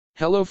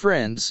Hello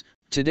friends,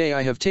 today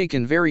I have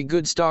taken very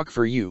good stock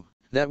for you,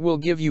 that will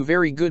give you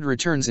very good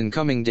returns in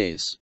coming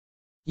days.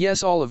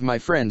 Yes, all of my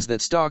friends,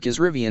 that stock is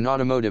RIVN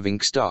Automotive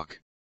Inc. stock.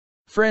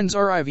 Friends,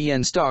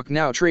 RIVN stock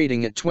now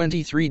trading at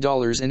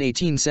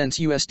 $23.18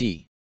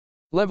 USD.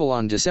 Level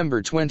on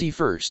December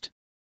 21st.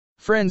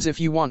 Friends, if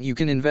you want you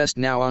can invest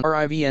now on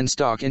RIVN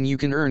stock and you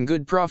can earn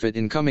good profit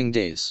in coming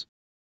days.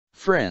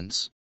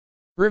 Friends,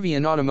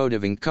 RIVN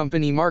Automotive Inc.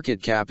 company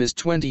market cap is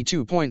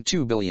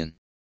 $22.2 billion.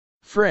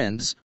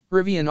 Friends,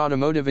 RIVN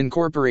Automotive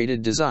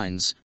Incorporated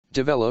designs,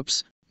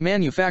 develops,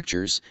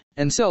 manufactures,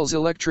 and sells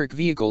electric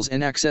vehicles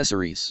and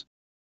accessories.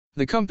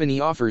 The company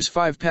offers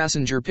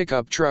 5-passenger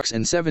pickup trucks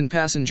and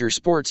 7-passenger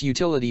sports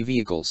utility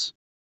vehicles.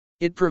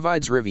 It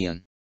provides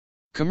RIVN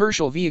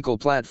commercial vehicle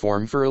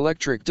platform for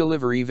electric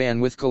delivery van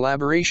with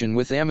collaboration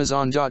with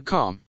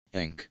Amazon.com,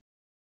 Inc.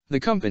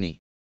 The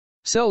company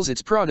sells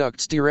its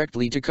products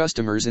directly to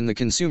customers in the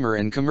consumer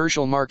and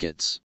commercial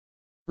markets.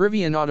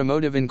 RIVN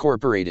Automotive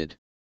Incorporated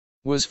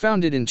was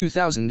founded in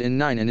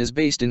 2009 and is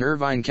based in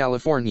Irvine,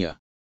 California.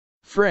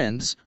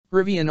 Friends,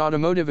 RIVN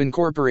Automotive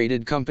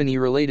Incorporated company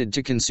related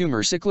to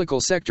consumer cyclical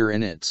sector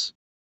and it's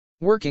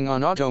working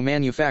on auto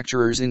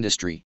manufacturers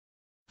industry.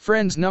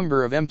 Friends,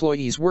 number of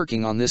employees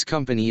working on this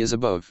company is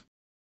above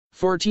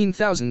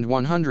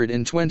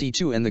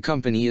 14,122 and the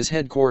company is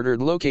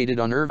headquartered located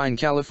on Irvine,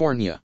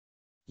 California,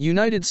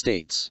 United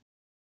States.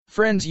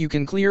 Friends, you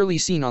can clearly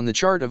seen on the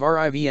chart of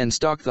RIVN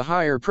stock the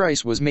higher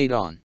price was made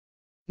on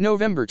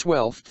November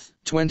 12,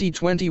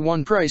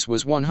 2021. Price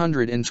was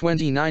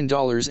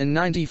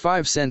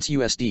 $129.95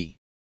 USD.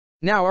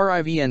 Now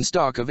RIVN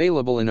stock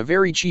available in a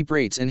very cheap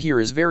rates, and here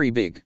is very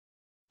big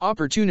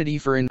opportunity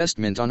for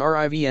investment on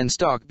RIVN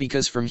stock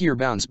because from here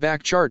bounce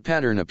back chart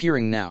pattern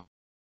appearing now.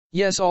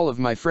 Yes, all of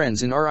my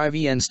friends, in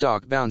RIVN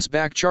stock bounce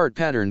back chart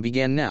pattern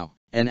began now,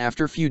 and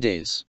after few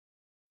days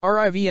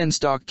RIVN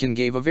stock can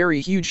give a very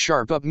huge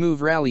sharp up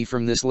move rally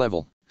from this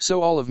level.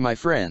 So all of my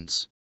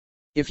friends,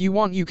 if you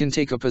want you can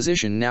take a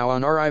position now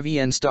on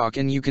RIVN stock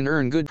and you can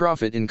earn good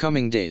profit in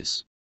coming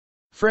days.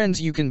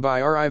 Friends, you can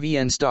buy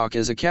RIVN stock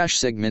as a cash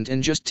segment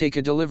and just take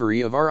a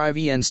delivery of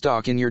RIVN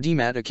stock in your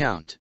demat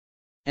account.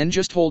 And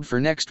just hold for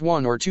next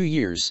 1 or 2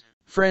 years.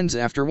 Friends,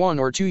 after 1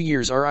 or 2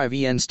 years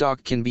RIVN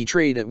stock can be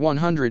traded at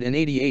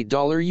 $188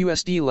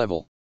 USD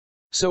level.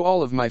 So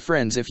all of my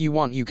friends, if you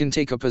want you can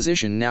take a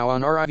position now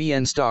on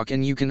RIVN stock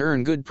and you can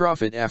earn good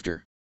profit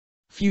after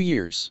few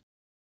years.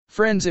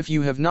 Friends, if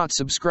you have not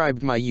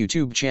subscribed my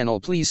YouTube channel,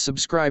 please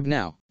subscribe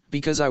now,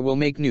 because I will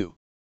make new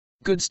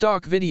good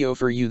stock video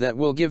for you that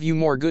will give you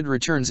more good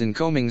returns in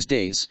coming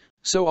days.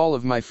 So all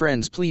of my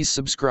friends, please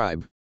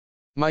subscribe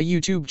my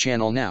YouTube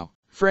channel now.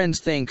 Friends,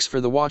 thanks for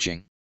the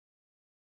watching.